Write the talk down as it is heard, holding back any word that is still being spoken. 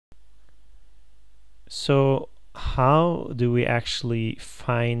So how do we actually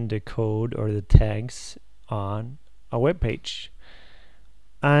find the code or the tags on a web page?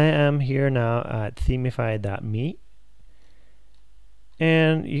 I am here now at themify.me,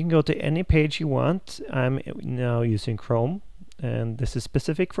 and you can go to any page you want. I'm now using Chrome, and this is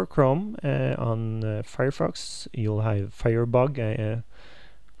specific for Chrome. On Firefox you'll have Firebug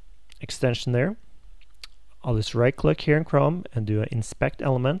extension there. I'll just right click here in Chrome and do an inspect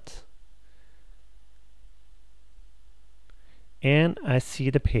element, and I see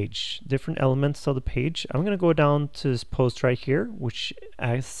the page, different elements of the page. I'm going to go down to this post right here, which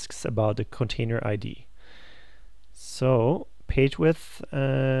asks about the container ID. So page width,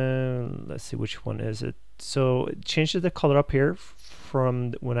 let's see which one is it. So it changes the color up here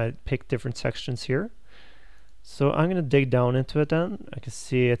from when I pick different sections here. So I'm going to dig down into it then. I can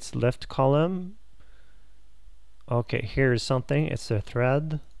see it's left column. Okay, here's something. It's a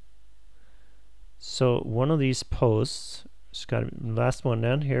thread. So one of these posts, it's got the last one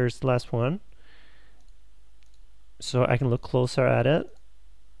then. Here's the last one. So I can look closer at it.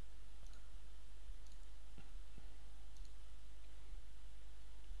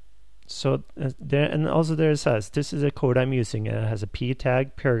 So there, and also there it says this is a code I'm using, and it has a p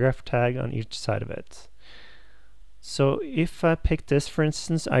tag, paragraph tag on each side of it. So if I pick this, for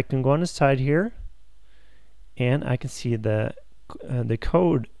instance, I can go on the side here, and I can see the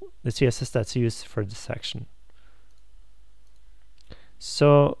code, the CSS that's used for this section.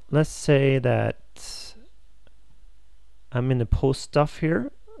 So let's say that I'm in the post stuff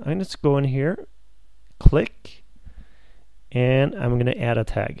here. I'm just go in here, click, and I'm going to add a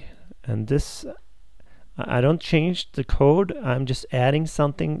tag. And this, I don't change the code, I'm just adding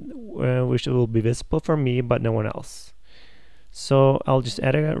something which will be visible for me but no one else. So I'll just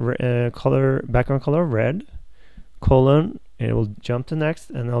add a color, background color red, colon, and it will jump to next,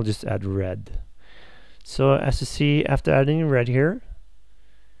 and I'll just add red. So as you see, after adding red here,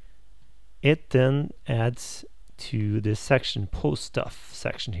 it then adds to this section, post stuff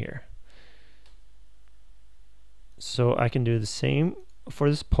section here. So I can do the same for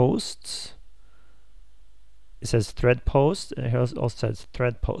this post. It says thread post, and here also says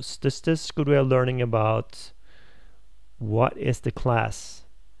thread post. This is a good way of learning about what is the class.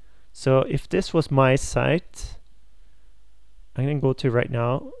 So if this was my site, I'm going to go to right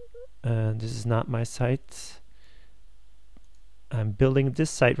now, this is not my site. I'm building this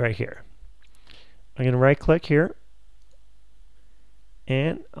site right here. I'm going to right click here,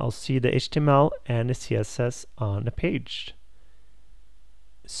 and I'll see the HTML and the CSS on the page.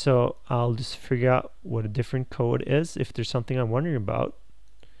 So I'll just figure out what a different code is if there's something I'm wondering about.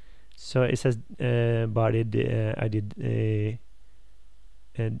 So it says body div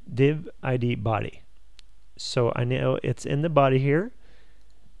ID body. So I know it's in the body here.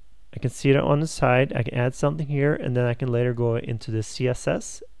 I can see it on the side. I can add something here, and then I can later go into the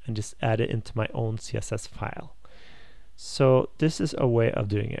CSS and just add it into my own CSS file. So this is a way of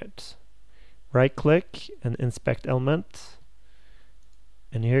doing it. Right click and inspect element.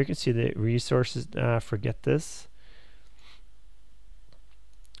 And here you can see the resources. Forget this.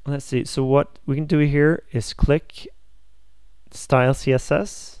 Let's see. So what we can do here is click style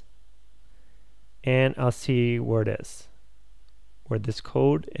CSS, and I'll see where it is, where this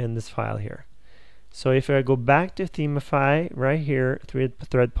code in this file here. So if I go back to Themify right here,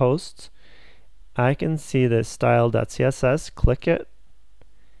 thread posts, I can see the style.css, click it,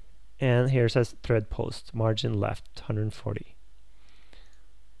 and here it says thread post, margin left 140.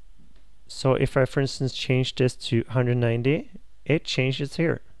 So if I, for instance, change this to 190, it changes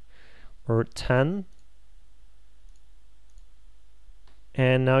here, or 10,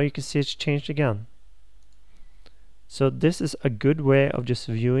 and now you can see it's changed again. So this is a good way of just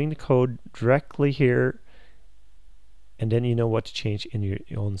viewing the code directly here, and then you know what to change in your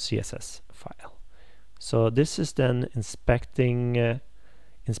own CSS file. So this is then inspecting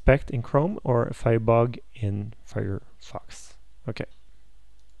inspect in Chrome or Firebug in Firefox. Okay.